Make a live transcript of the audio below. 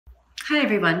Hi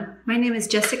everyone, my name is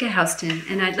Jessica Houston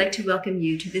and I'd like to welcome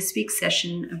you to this week's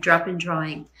session of Drop-In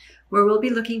Drawing, where we'll be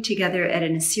looking together at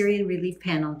an Assyrian relief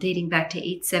panel dating back to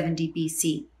 870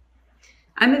 BC.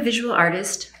 I'm a visual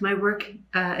artist. My work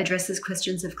addresses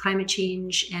questions of climate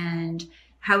change and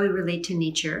how we relate to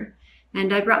nature,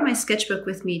 and I brought my sketchbook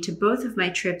with me to both of my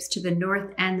trips to the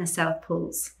North and the South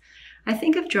Poles. I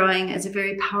think of drawing as a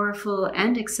very powerful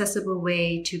and accessible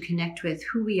way to connect with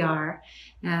who we are,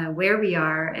 where we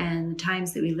are, and the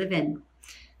times that we live in.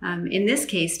 In this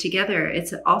case, together,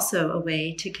 it's also a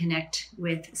way to connect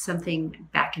with something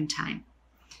back in time.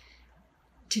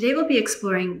 Today we'll be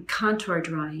exploring contour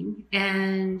drawing,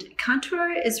 and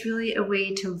contour is really a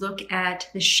way to look at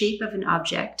the shape of an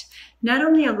object, not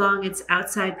only along its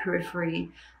outside periphery,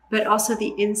 but also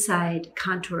the inside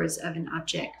contours of an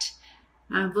object.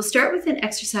 We'll start with an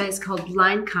exercise called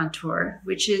line contour,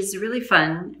 which is really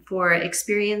fun for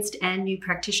experienced and new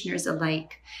practitioners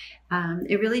alike.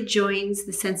 It really joins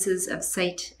the senses of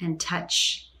sight and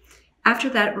touch. After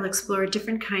that, we'll explore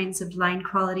different kinds of line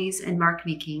qualities and mark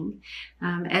making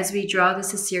as we draw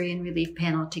this Assyrian relief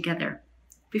panel together.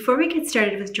 Before we get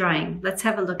started with drawing, let's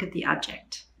have a look at the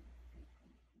object.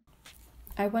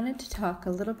 I wanted to talk a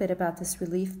little bit about this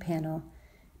relief panel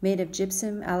made of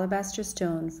gypsum alabaster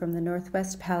stone from the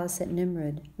Northwest Palace at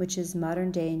Nimrud, which is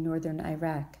modern-day northern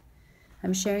Iraq.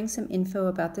 I'm sharing some info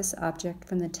about this object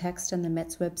from the text on the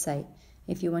Met's website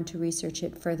if you want to research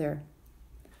it further.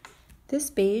 This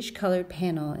beige-colored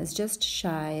panel is just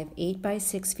shy of 8 by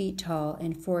 6 feet tall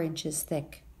and 4 inches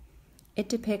thick. It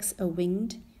depicts a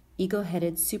winged,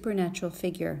 eagle-headed supernatural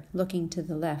figure looking to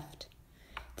the left.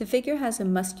 The figure has a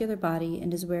muscular body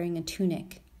and is wearing a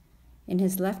tunic. In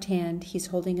his left hand, he's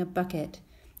holding a bucket,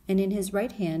 and in his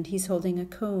right hand, he's holding a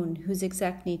cone whose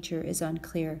exact nature is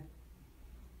unclear.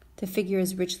 The figure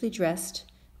is richly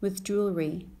dressed with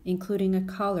jewelry, including a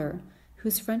collar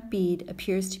whose front bead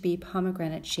appears to be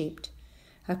pomegranate-shaped,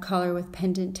 a collar with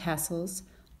pendant tassels,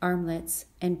 armlets,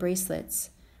 and bracelets,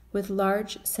 with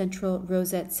large central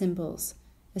rosette symbols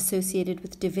associated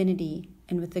with divinity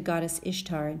and with the goddess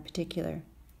Ishtar in particular.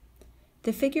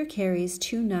 The figure carries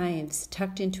 2 knives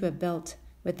tucked into a belt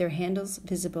with their handles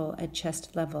visible at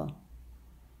chest level.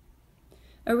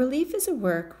 A relief is a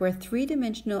work where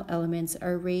 3-dimensional elements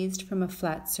are raised from a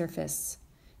flat surface.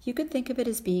 You could think of it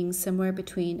as being somewhere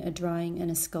between a drawing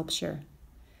and a sculpture.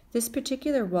 This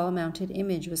particular wall-mounted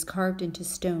image was carved into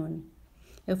stone.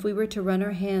 If we were to run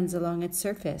our hands along its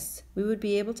surface, we would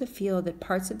be able to feel that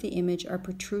parts of the image are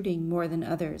protruding more than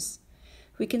others.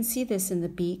 We can see this in the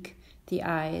beak, the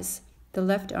eyes, the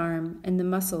left arm, and the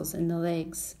muscles in the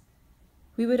legs.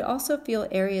 We would also feel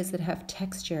areas that have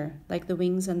texture, like the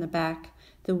wings on the back,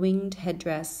 the winged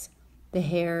headdress, the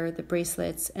hair, the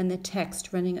bracelets, and the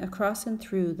text running across and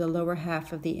through the lower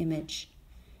half of the image.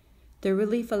 The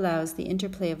relief allows the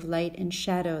interplay of light and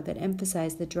shadow that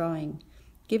emphasize the drawing,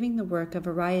 giving the work a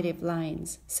variety of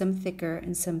lines, some thicker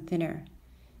and some thinner.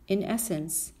 In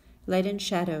essence, light and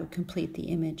shadow complete the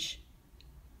image.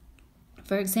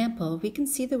 For example, we can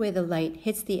see the way the light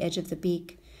hits the edge of the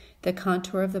beak, the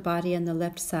contour of the body on the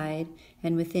left side,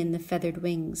 and within the feathered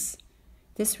wings.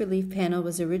 This relief panel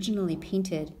was originally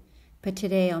painted, but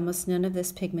today almost none of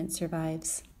this pigment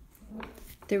survives.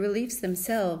 The reliefs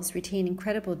themselves retain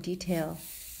incredible detail,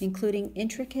 including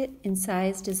intricate,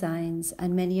 incised designs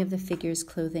on many of the figures'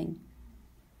 clothing.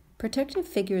 Protective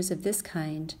figures of this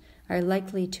kind are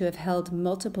likely to have held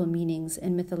multiple meanings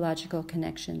and mythological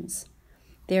connections.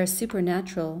 They are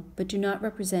supernatural, but do not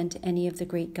represent any of the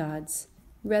great gods.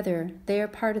 Rather, they are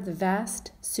part of the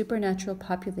vast, supernatural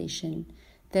population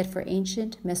that for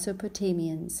ancient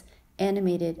Mesopotamians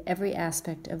animated every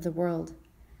aspect of the world.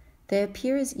 They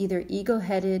appear as either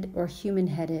eagle-headed or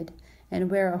human-headed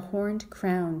and wear a horned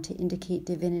crown to indicate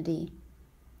divinity.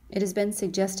 It has been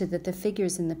suggested that the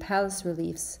figures in the palace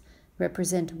reliefs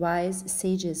represent wise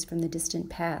sages from the distant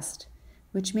past,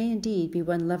 which may indeed be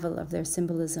one level of their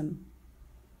symbolism.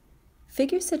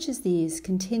 Figures such as these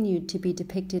continued to be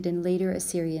depicted in later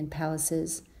Assyrian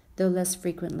palaces, though less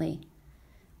frequently.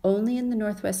 Only in the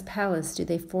Northwest Palace do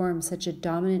they form such a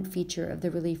dominant feature of the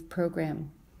relief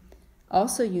program.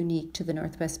 Also unique to the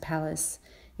Northwest Palace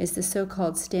is the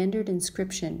so-called standard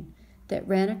inscription that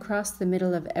ran across the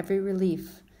middle of every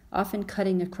relief, often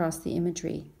cutting across the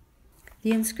imagery.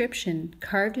 The inscription,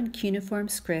 carved in cuneiform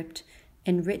script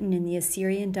and written in the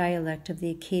Assyrian dialect of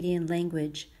the Akkadian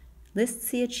language, lists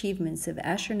the achievements of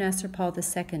Ashurnasirpal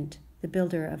II, the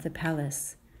builder of the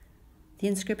palace. The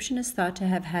inscription is thought to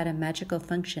have had a magical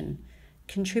function,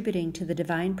 contributing to the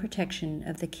divine protection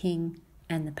of the king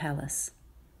and the palace.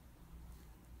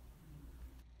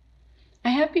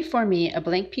 I have before me a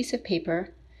blank piece of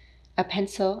paper, a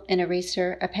pencil, an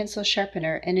eraser, a pencil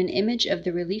sharpener, and an image of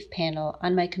the relief panel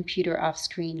on my computer off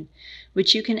screen,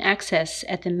 which you can access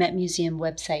at the Met Museum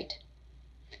website.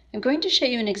 I'm going to show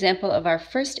you an example of our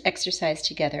first exercise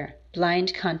together,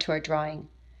 blind contour drawing.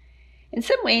 In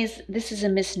some ways, this is a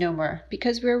misnomer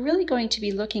because we're really going to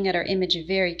be looking at our image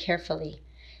very carefully,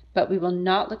 but we will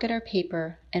not look at our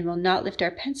paper and will not lift our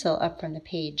pencil up from the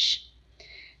page.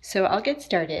 So I'll get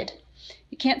started.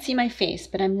 You can't see my face,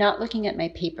 but I'm not looking at my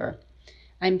paper.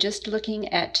 I'm just looking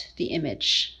at the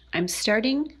image. I'm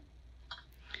starting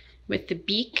with the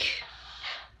beak.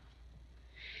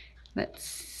 Let's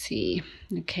see.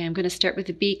 Okay, I'm going to start with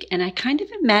the beak, and I kind of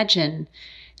imagine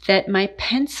that my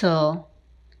pencil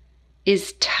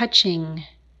is touching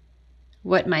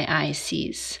what my eye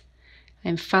sees.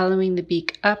 I'm following the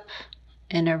beak up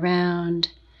and around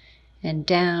and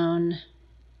down,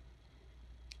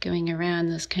 going around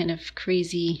those kind of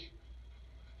crazy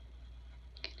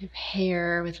kind of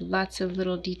hair with lots of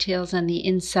little details on the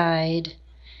inside.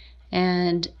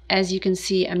 And as you can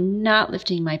see, I'm not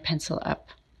lifting my pencil up.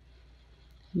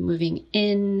 I'm moving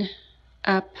in,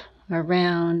 up,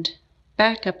 around,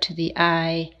 back up to the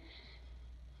eye,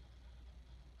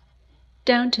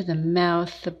 down to the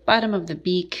mouth, the bottom of the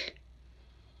beak,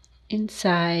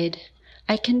 inside.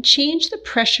 I can change the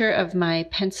pressure of my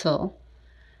pencil.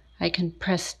 I can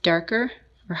press darker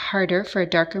or harder for a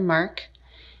darker mark,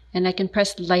 and I can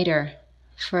press lighter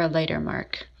for a lighter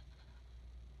mark.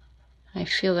 I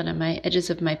feel that on my edges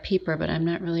of my paper, but I'm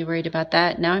not really worried about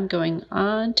that. Now I'm going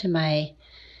on to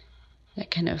that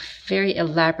kind of very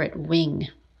elaborate wing.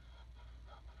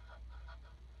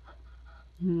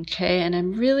 Okay, and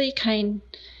I'm really kind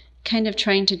of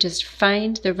trying to just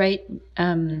find the right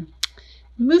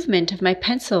movement of my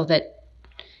pencil that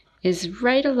is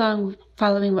right along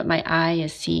following what my eye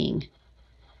is seeing.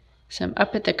 So I'm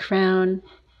up at the crown,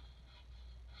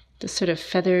 the sort of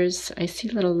feathers. I see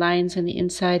little lines on the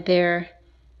inside there.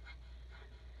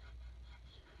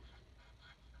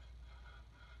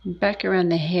 And back around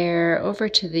the hair, over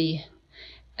to the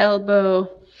elbow.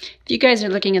 If you guys are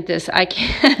looking at this, I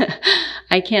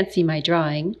can't see my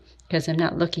drawing because I'm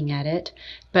not looking at it.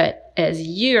 But as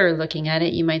you're looking at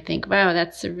it, you might think, wow,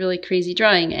 that's a really crazy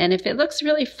drawing. And if it looks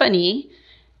really funny,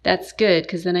 that's good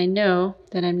because then I know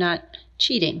that I'm not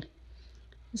cheating.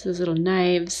 This is little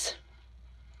knives.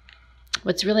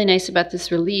 What's really nice about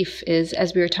this relief is,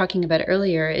 as we were talking about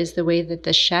earlier, is the way that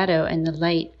the shadow and the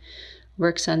light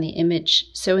works on the image.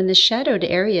 So in the shadowed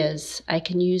areas, I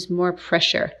can use more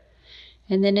pressure.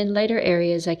 And then in lighter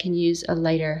areas, I can use a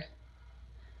lighter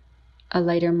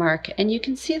mark. And you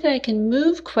can see that I can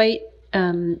move quite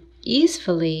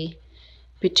easily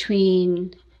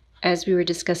between, as we were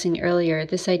discussing earlier,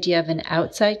 this idea of an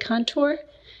outside contour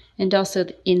and also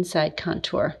the inside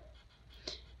contour.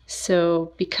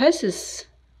 So because this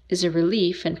is a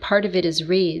relief and part of it is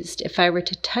raised, if I were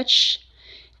to touch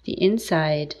the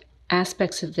inside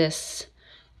aspects of this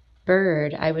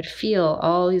bird, I would feel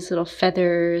all these little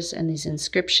feathers and these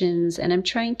inscriptions, and I'm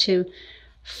trying to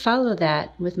follow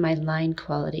that with my line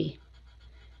quality,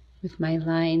 with my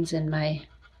lines, and my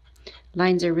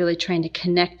lines are really trying to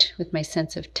connect with my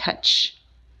sense of touch.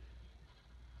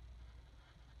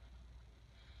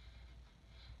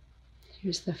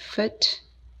 Here's the foot.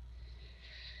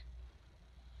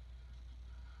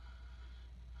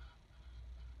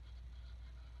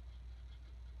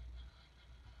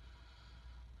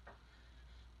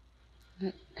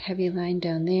 That heavy line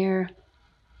down there.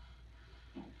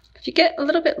 If you get a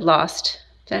little bit lost,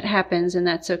 that happens and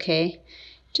that's okay.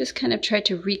 Just kind of try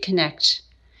to reconnect.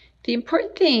 The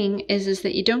important thing is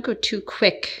that you don't go too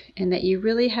quick and that you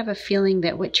really have a feeling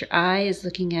that what your eye is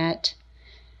looking at,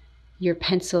 your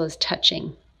pencil is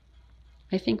touching.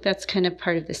 I think that's kind of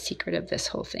part of the secret of this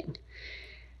whole thing.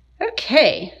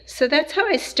 Okay, so that's how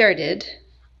I started.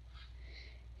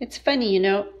 It's funny, you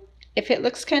know, if it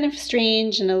looks kind of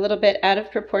strange and a little bit out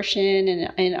of proportion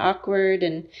and awkward,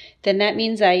 and then that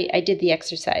means I did the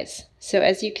exercise. So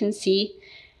as you can see,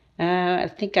 I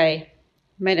think I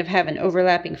might have an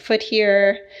overlapping foot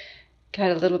here,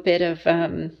 got a little bit of,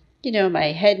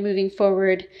 my head moving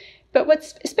forward. But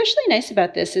what's especially nice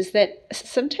about this is that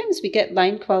sometimes we get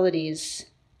line qualities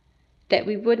that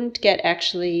we wouldn't get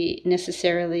actually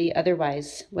necessarily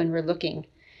otherwise when we're looking.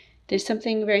 There's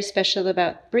something very special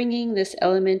about bringing this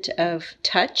element of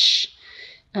touch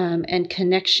and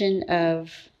connection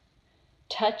of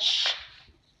touch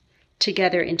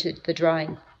together into the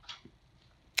drawing.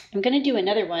 I'm going to do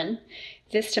another one.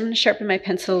 This time I'm going to sharpen my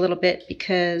pencil a little bit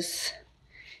because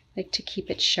I like to keep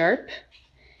it sharp.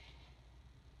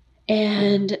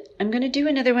 And I'm going to do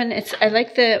another one. I like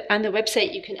on the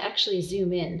website you can actually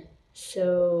zoom in.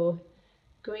 So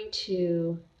going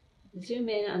to zoom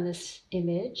in on this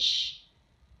image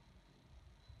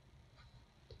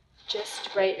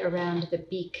just right around the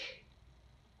beak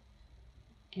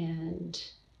and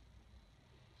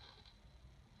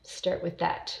start with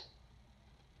that.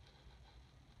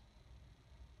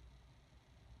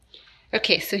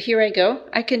 Okay, so here I go.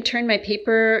 I can turn my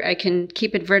paper, I can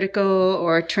keep it vertical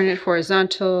or turn it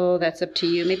horizontal. That's up to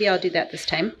you. Maybe I'll do that this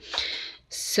time.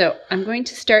 So I'm going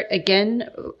to start again,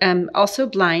 also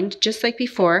blind, just like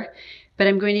before, but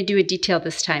I'm going to do a detail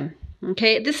this time.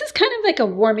 Okay, this is kind of like a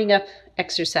warming up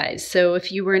exercise. So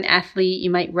if you were an athlete, you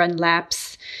might run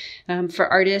laps. For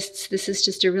artists, this is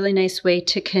just a really nice way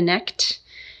to connect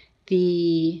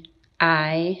the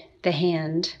eye, the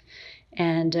hand,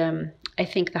 and I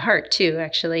think the heart too,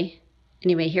 actually.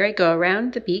 Anyway, here I go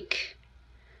around the beak,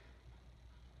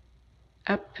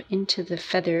 up into the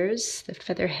feathers, the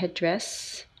feather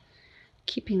headdress,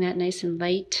 keeping that nice and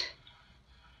light.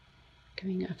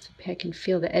 Going off the, I can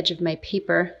feel the edge of my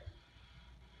paper.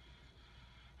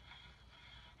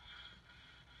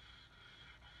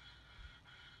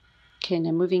 Okay,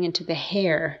 now moving into the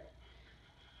hair.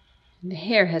 And the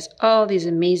hair has all these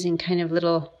amazing kind of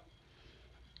little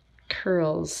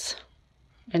curls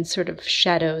and sort of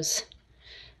shadows.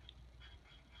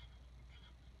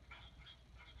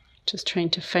 Just trying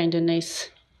to find a nice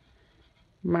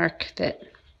mark that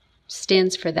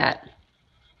stands for that.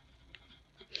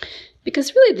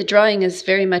 Because really the drawing is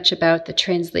very much about the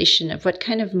translation of what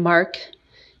kind of mark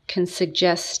can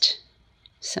suggest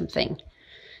something.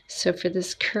 So for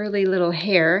this curly little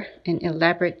hair and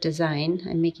elaborate design,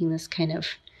 I'm making this kind of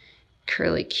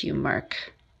curly Q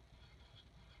mark.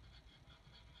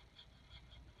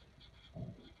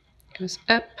 Goes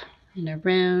up and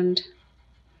around.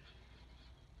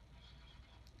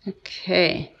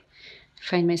 Okay,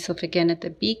 find myself again at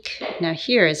the beak. Now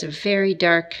here is a very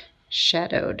dark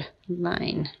shadowed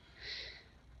line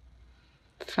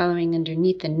following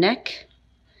underneath the neck,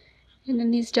 and then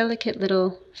these delicate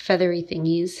little feathery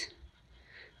thingies,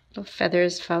 little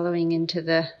feathers following into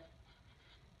the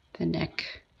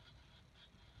neck.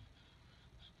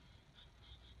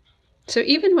 So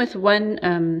even with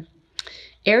one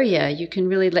area, you can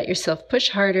really let yourself push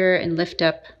harder and lift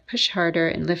up, push harder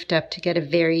and lift up to get a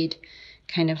varied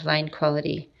kind of line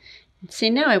quality. See,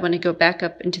 now I want to go back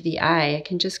up into the eye. I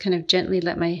can just kind of gently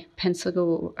let my pencil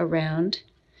go around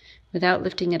without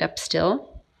lifting it up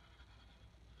still.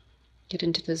 Get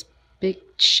into this big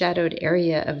shadowed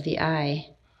area of the eye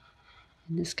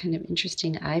and this kind of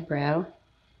interesting eyebrow.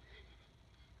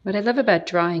 What I love about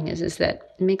drawing is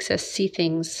that it makes us see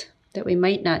things that we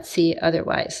might not see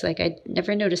otherwise. Like I'd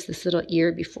never noticed this little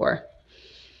ear before.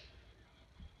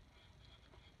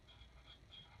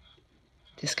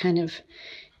 This kind of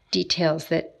details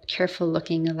that careful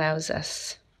looking allows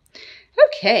us.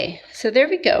 Okay, so there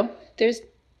we go. There's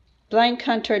blind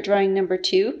contour drawing number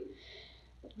 2.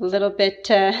 A little bit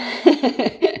a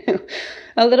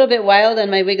little bit wild on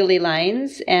my wiggly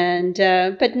lines, and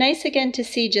but nice again to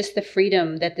see just the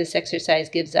freedom that this exercise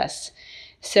gives us.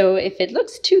 So if it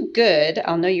looks too good,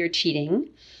 I'll know you're cheating.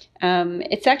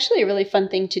 It's actually a really fun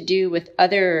thing to do with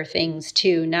other things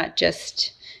too, not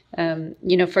just,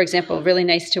 for example, really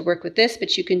nice to work with this,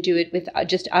 but you can do it with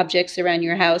just objects around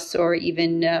your house, or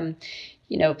even,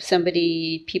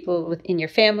 people within your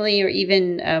family, or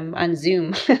even on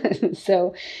Zoom.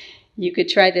 So you could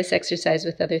try this exercise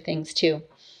with other things too.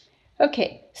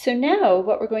 Okay, so now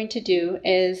what we're going to do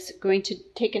is going to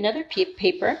take another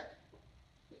paper,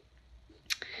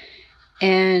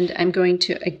 and I'm going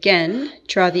to, again,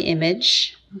 draw the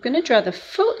image. I'm going to draw the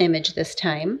full image this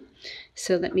time.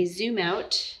 So let me zoom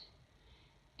out.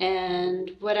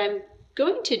 And what I'm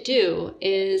going to do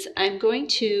is I'm going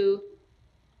to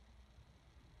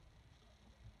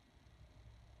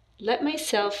let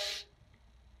myself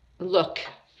look.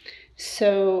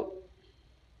 So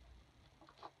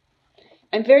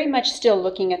I'm very much still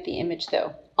looking at the image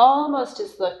though. Almost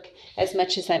as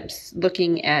much as I'm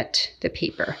looking at the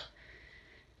paper.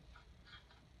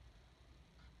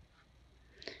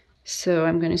 So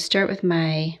I'm going to start with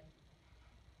my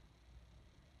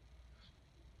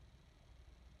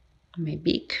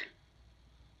beak.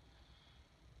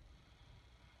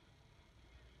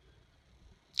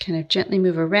 Kind of gently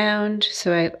move around.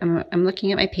 So I'm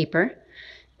looking at my paper,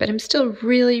 but I'm still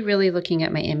really, really looking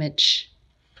at my image.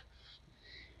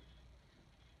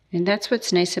 And that's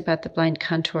what's nice about the blind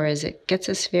contour, is it gets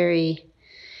us very,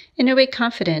 in a way,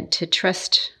 confident to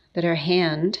trust that our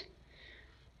hand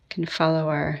can follow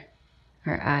our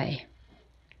eye.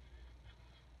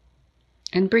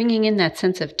 And bringing in that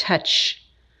sense of touch.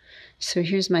 So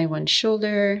here's my one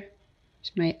shoulder,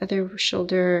 here's my other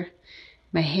shoulder,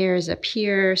 My hair is up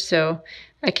here, so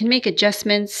I can make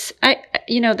adjustments. I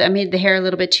made the hair a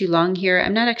little bit too long here.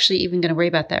 I'm not actually even going to worry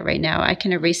about that right now. I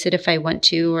can erase it if I want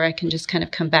to, or I can just kind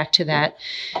of come back to that.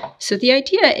 So the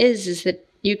idea is that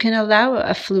you can allow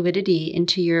a fluidity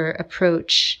into your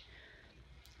approach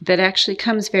that actually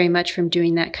comes very much from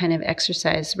doing that kind of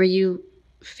exercise, where you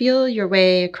feel your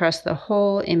way across the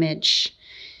whole image,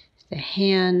 the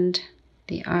hand,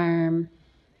 the arm.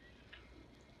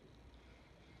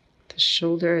 The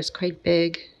shoulder is quite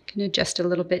big. I can adjust a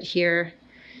little bit here.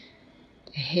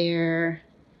 The hair,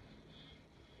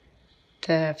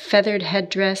 the feathered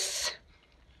headdress,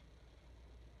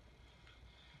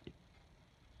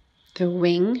 the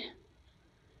wing.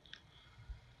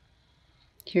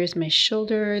 Here's my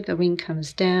shoulder. The wing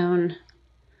comes down.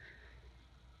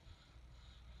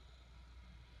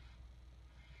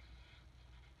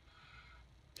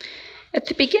 At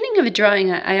the beginning of a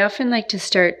drawing, I often like to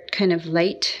start kind of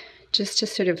light, just to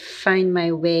sort of find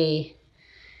my way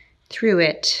through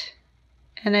it.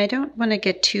 And I don't want to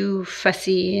get too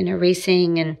fussy and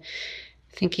erasing and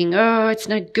thinking, oh, it's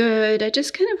not good. I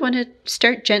just kind of want to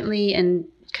start gently and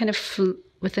kind of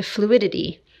with a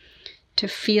fluidity to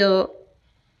feel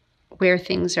where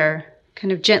things are,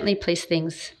 kind of gently place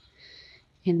things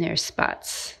in their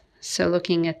spots. So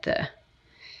looking at the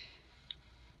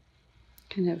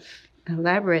kind of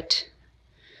elaborate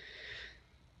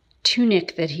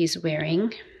tunic that he's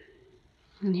wearing.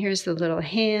 And here's the little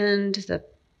hand, the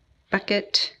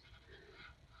bucket.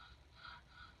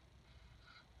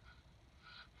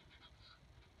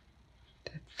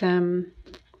 The thumb.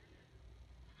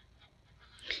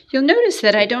 You'll notice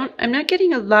that I'm not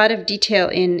getting a lot of detail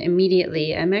in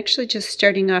immediately. I'm actually just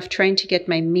starting off trying to get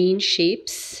my main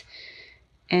shapes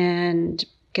and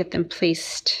get them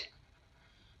placed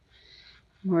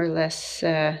more or less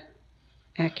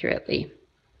accurately.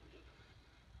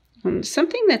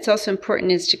 Something that's also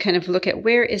important is to kind of look at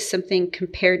where is something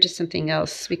compared to something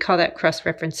else. We call that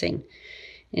cross-referencing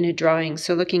in a drawing.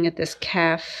 So looking at this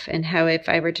calf and how if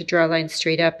I were to draw a line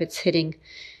straight up, it's hitting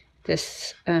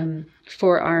this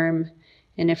forearm.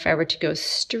 And if I were to go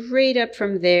straight up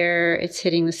from there, it's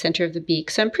hitting the center of the beak.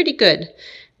 So I'm pretty good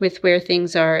with where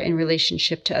things are in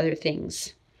relationship to other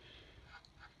things.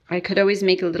 I could always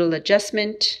make a little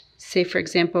adjustment. Say, for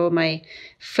example, my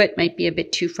foot might be a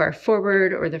bit too far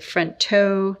forward, or the front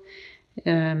toe.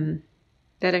 That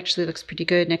actually looks pretty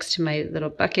good next to my little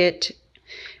bucket.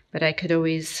 But I could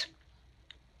always,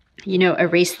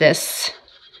 erase this,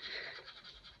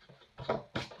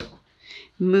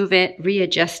 move it,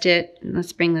 readjust it. And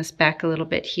let's bring this back a little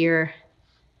bit here.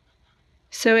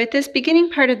 So at this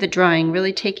beginning part of the drawing,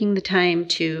 really taking the time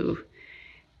to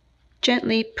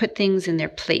gently put things in their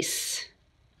place.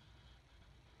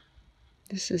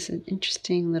 This is an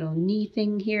interesting little knee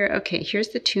thing here. Okay, here's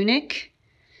the tunic.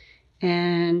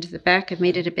 And the back, I've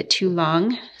made it a bit too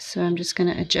long, so I'm just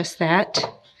going to adjust that.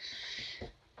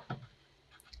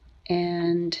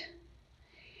 And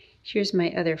here's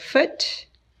my other foot.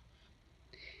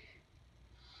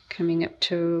 Coming up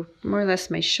to more or less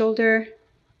my shoulder.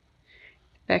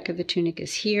 The back of the tunic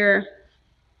is here.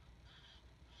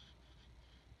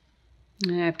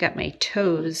 And I've got my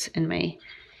toes and my...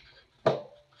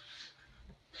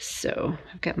 So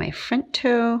I've got my front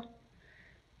toe,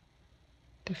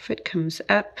 the foot comes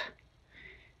up.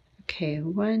 Okay,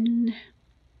 1.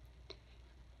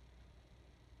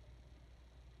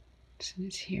 So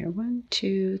it's here, 1,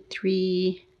 2,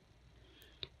 3,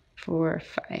 4,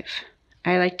 5.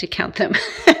 I like to count them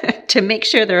to make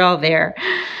sure they're all there.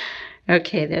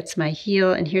 Okay, that's my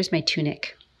heel, and here's my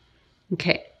tunic.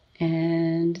 Okay,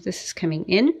 and this is coming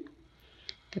in,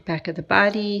 the back of the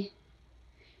body.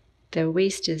 The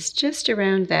waist is just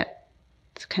around that.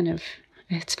 It's kind of,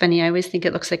 it's funny, I always think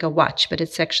it looks like a watch, but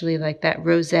it's actually like that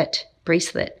rosette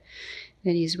bracelet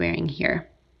that he's wearing here.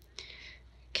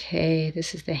 Okay,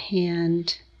 this is the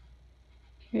hand.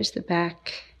 Here's the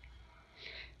back.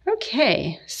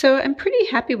 Okay, so I'm pretty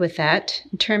happy with that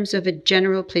in terms of a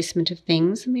general placement of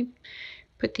things. Let me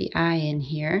put the eye in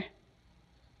here.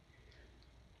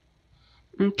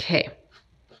 Okay.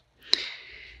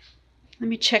 Let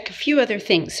me check a few other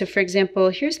things. So for example,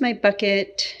 here's my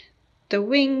bucket. The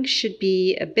wing should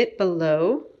be a bit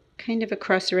below, kind of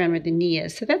across around where the knee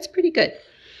is. So that's pretty good.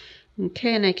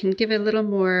 Okay, and I can give it a little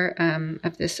more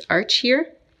of this arch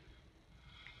here.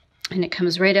 And it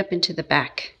comes right up into the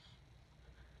back.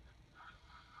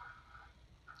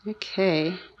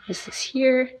 Okay, this is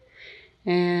here.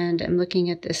 And I'm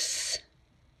looking at this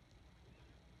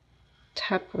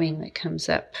top wing that comes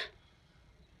up.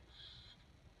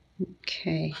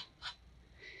 Okay.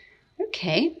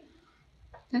 Okay.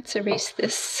 Let's erase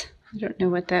this I don't know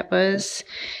what that was.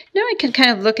 Now I can kind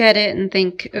of look at it and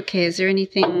think, okay, is there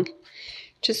anything,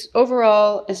 just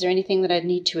overall, is there anything that I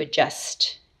need to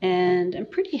adjust? And I'm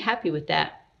pretty happy with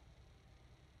that.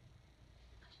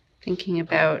 Thinking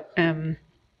about, I'll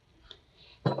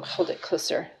hold it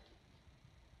closer.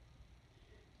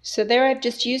 So there I've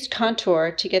just used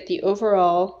contour to get the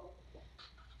overall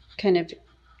kind of,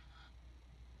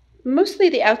 mostly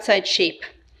the outside shape.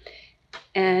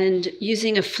 And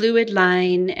using a fluid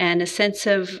line and a sense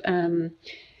of kind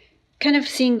of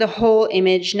seeing the whole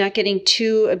image, not getting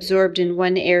too absorbed in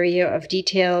one area of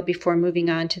detail before moving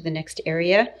on to the next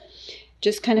area.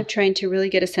 Just kind of trying to really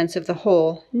get a sense of the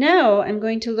whole. Now I'm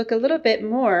going to look a little bit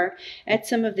more at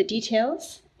some of the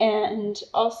details, and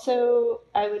also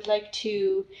I would like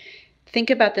to think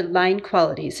about the line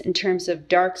qualities in terms of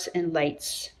darks and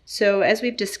lights. So as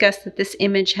we've discussed, that this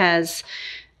image has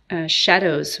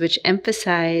shadows which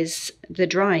emphasize the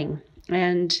drawing,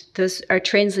 and those are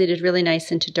translated really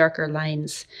nice into darker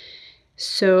lines.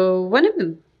 So one of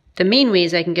the main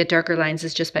ways I can get darker lines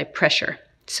is just by pressure.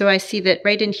 So I see that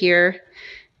right in here,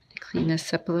 clean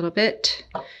this up a little bit,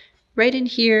 right in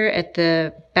here at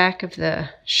the back of the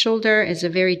shoulder is a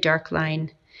very dark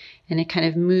line, and it kind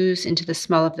of moves into the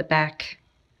small of the back.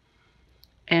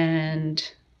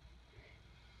 And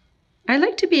I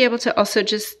like to be able to also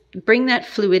just bring that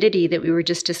fluidity that we were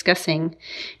just discussing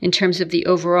in terms of the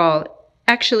overall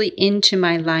actually into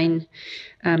my line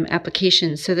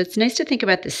application. So that's nice to think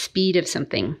about the speed of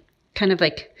something, kind of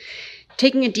like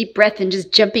taking a deep breath and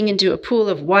just jumping into a pool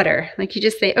of water. Like you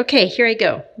just say, okay, here I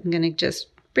go. I'm going to just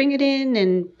bring it in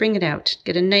and bring it out.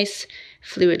 Get a nice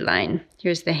fluid line.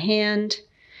 Here's the hand,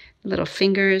 little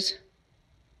fingers,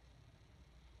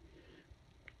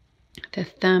 the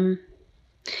thumb.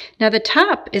 Now the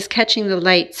top is catching the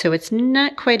light, so it's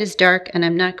not quite as dark, and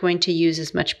I'm not going to use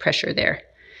as much pressure there.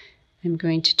 I'm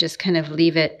going to just kind of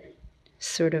leave it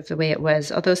sort of the way it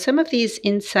was, although some of these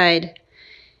inside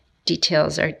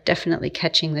details are definitely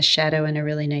catching the shadow in a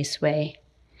really nice way,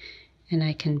 and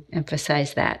I can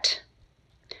emphasize that.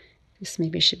 This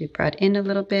maybe should be brought in a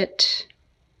little bit.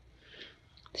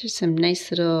 There's some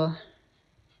nice little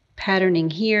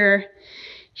patterning here.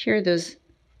 Here are those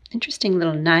interesting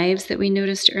little knives that we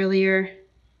noticed earlier.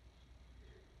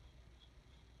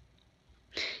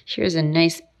 Here's a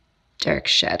nice dark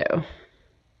shadow.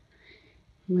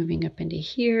 Moving up into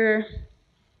here.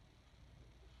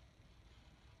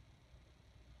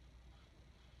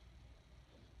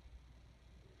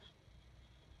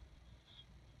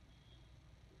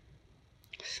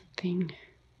 Something.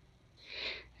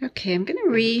 Okay, I'm going to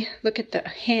re-look at the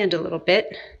hand a little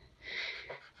bit.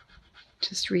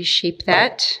 Just reshape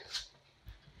that.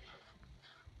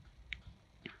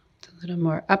 A little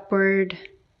more upward.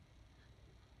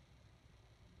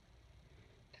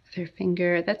 The other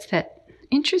finger, that's that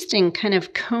interesting kind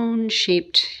of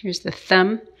cone-shaped, here's the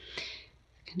thumb,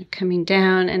 kind of coming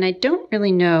down, and I don't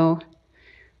really know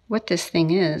what this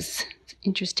thing is. It's an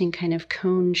interesting kind of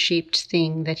cone-shaped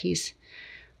thing that he's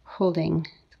holding.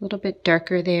 It's a little bit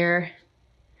darker there,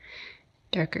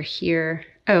 darker here.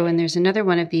 Oh, and there's another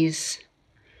one of these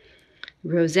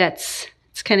rosettes.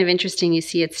 It's kind of interesting. You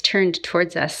see it's turned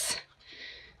towards us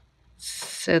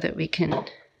so that we can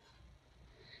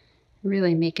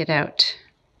really make it out.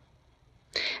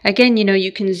 Again, you know,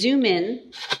 you can zoom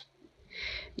in.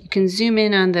 You can zoom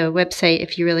in on the website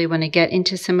if you really want to get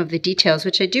into some of the details,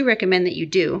 which I do recommend that you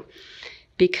do,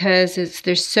 because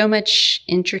there's so much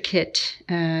intricate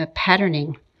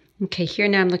patterning. Okay, here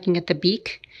now I'm looking at the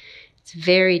beak. It's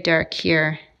very dark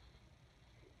here.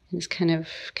 It's kind of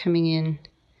coming in.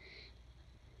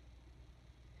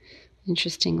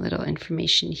 Interesting little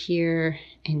information here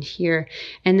and here.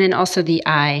 And then also the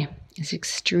eye is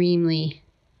extremely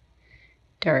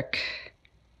dark.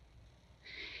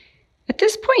 At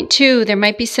this point too, there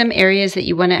might be some areas that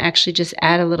you want to actually just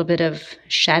add a little bit of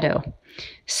shadow.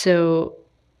 So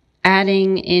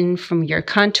adding in from your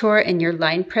contour and your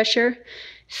line pressure,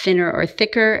 thinner or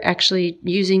thicker, actually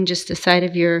using just the side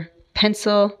of your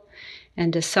pencil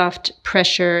and a soft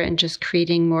pressure and just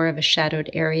creating more of a shadowed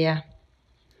area.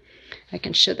 I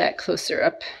can show that closer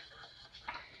up.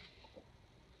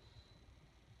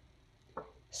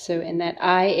 So in that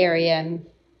eye area, I'm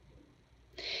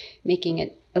making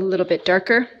it a little bit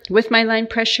darker with my line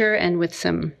pressure and with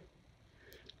some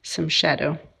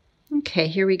shadow. Okay,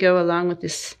 here we go along with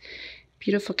this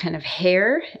beautiful kind of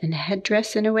hair and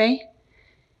headdress in a way.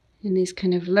 And these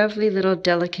kind of lovely little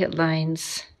delicate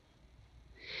lines.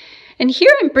 And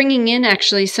here I'm bringing in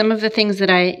actually some of the things that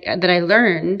I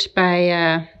learned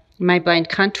by my blind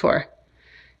contour.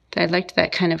 I liked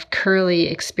that kind of curly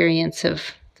experience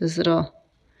of those little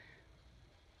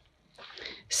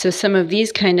So some of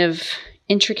these kind of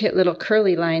intricate little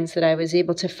curly lines that I was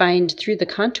able to find through the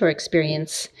contour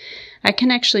experience, I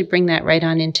can actually bring that right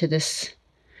on into this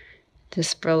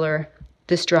roller,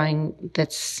 this drawing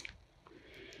that's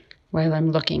while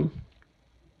I'm looking.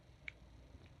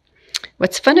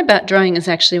 What's fun about drawing is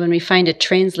actually when we find a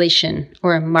translation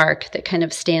or a mark that kind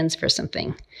of stands for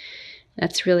something.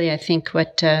 That's really, I think,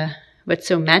 what's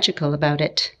so magical about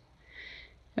it.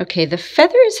 Okay, the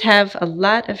feathers have a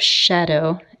lot of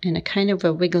shadow and a kind of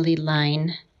a wiggly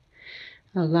line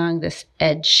along this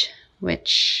edge, and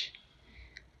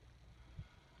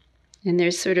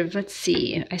there's sort of, let's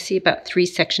see, I see about 3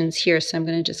 sections here, so I'm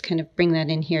going to just kind of bring that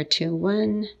in here too.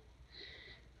 1,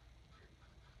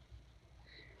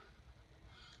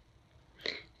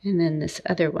 and then this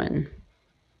other one.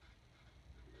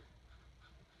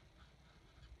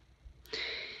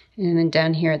 And then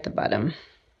down here at the bottom.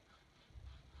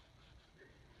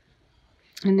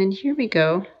 And then here we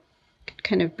go.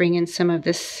 Kind of bring in some of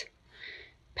this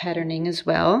patterning as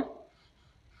well.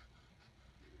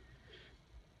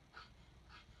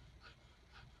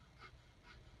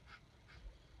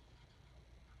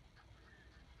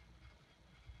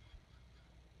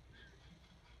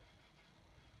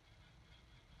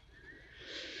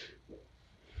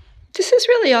 This is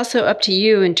really also up to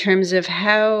you in terms of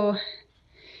how,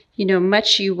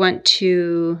 much you want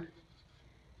to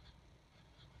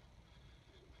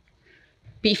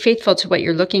be faithful to what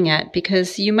you're looking at,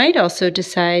 because you might also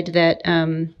decide that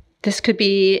this could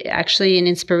be actually an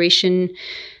inspiration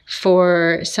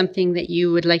for something that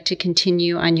you would like to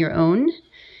continue on your own,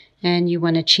 and you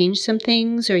want to change some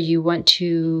things, or you want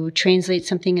to translate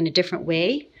something in a different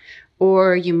way.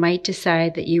 Or you might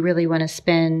decide that you really want to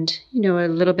spend, a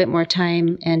little bit more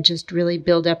time and just really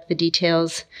build up the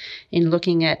details in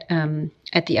looking at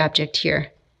the object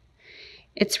here.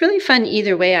 It's really fun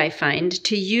either way, I find,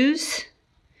 to use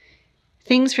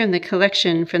things from the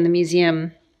collection, from the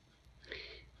museum,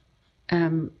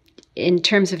 in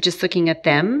terms of just looking at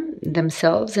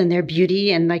themselves and their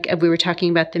beauty. And like we were talking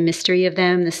about the mystery of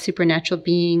them, this supernatural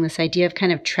being, this idea of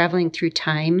kind of traveling through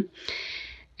time.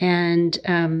 And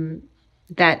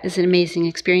that is an amazing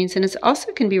experience. And it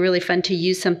also can be really fun to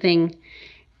use something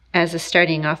as a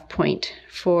starting off point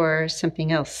for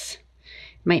something else.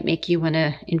 It might make you want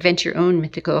to invent your own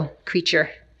mythical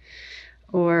creature,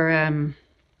 or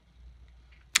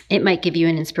it might give you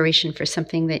an inspiration for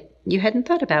something that you hadn't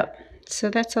thought about. So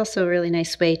that's also a really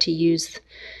nice way to use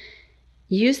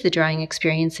the drawing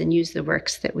experience and use the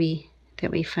works that we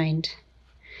find.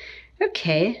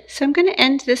 Okay, so I'm going to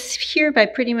end this here by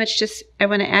pretty much I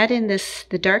want to add in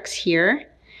the darks here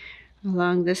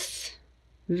along this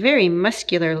very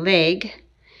muscular leg,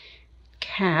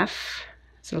 calf.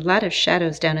 There's a lot of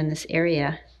shadows down in this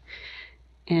area.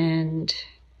 And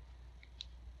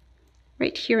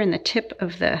right here in the tip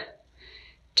of the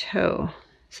toe,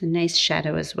 it's a nice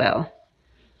shadow as well.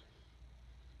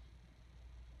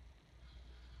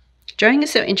 Drawing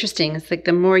is so interesting. It's like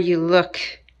the more you look,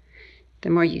 the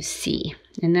more you see.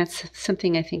 And that's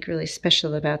something I think really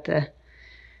special about the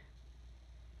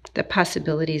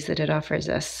possibilities that it offers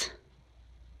us.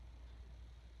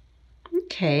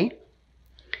 Okay.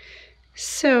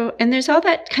 So, and there's all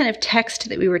that kind of text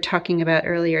that we were talking about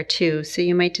earlier too. So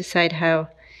you might decide how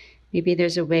maybe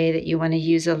there's a way that you want to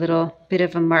use a little bit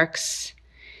of a marks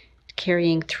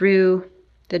carrying through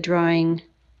the drawing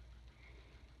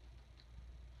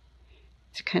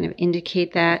to kind of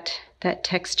indicate that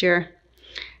texture.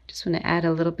 Just want to add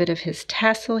a little bit of his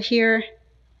tassel here,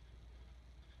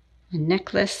 a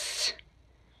necklace,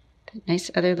 that nice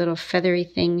other little feathery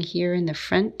thing here in the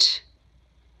front.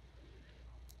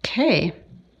 Okay.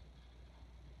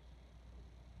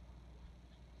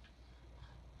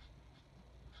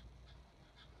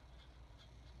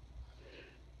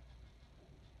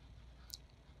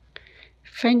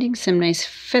 Finding some nice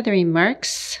feathery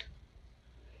marks.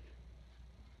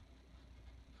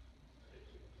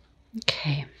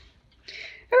 Okay.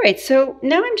 All right, so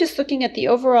now I'm just looking at the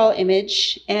overall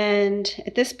image, and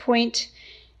at this point,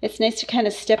 it's nice to kind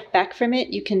of step back from it.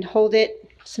 You can hold it.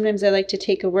 Sometimes I like to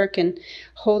take a work and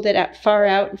hold it far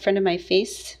out in front of my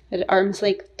face at arm's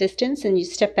length distance, and you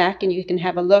step back and you can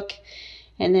have a look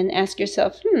and then ask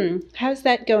yourself, how's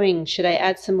that going? Should I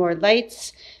add some more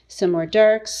lights, some more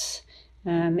darks?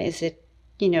 Is it,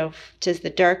 does the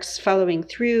darks following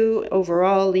through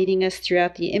overall leading us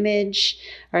throughout the image?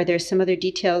 Are there some other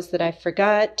details that I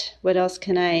forgot? What else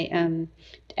can I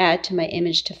add to my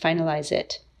image to finalize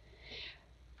it?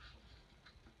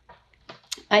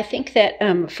 I think that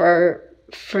for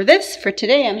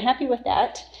today, I'm happy with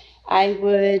that. I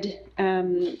would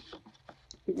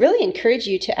really encourage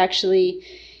you to actually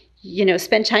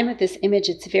spend time with this image.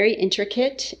 It's very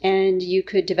intricate, and you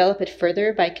could develop it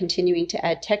further by continuing to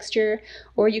add texture,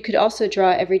 or you could also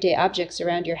draw everyday objects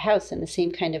around your house in the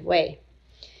same kind of way.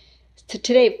 So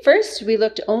today, first, we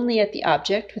looked only at the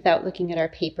object without looking at our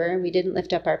paper. We didn't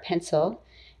lift up our pencil,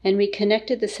 and we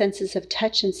connected the senses of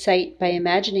touch and sight by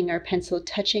imagining our pencil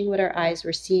touching what our eyes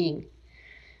were seeing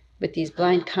with these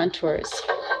blind contours.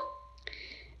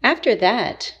 After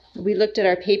that, we looked at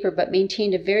our paper but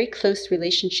maintained a very close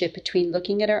relationship between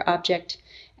looking at our object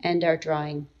and our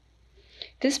drawing.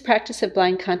 This practice of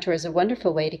blind contour is a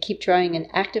wonderful way to keep drawing an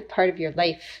active part of your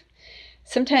life.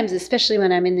 Sometimes, especially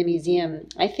when I'm in the museum,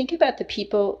 I think about the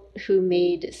people who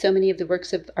made so many of the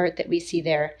works of art that we see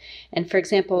there. And for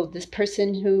example,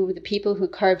 the people who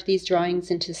carved these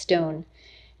drawings into stone.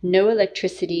 No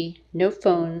electricity, no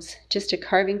phones, just a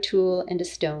carving tool and a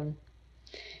stone.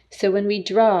 So when we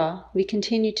draw, we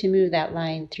continue to move that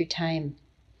line through time.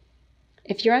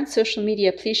 If you're on social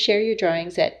media, please share your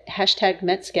drawings at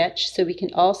 #MetSketch so we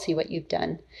can all see what you've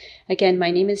done. Again, my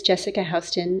name is Jessica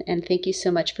Houston, and thank you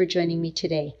so much for joining me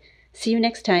today. See you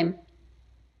next time.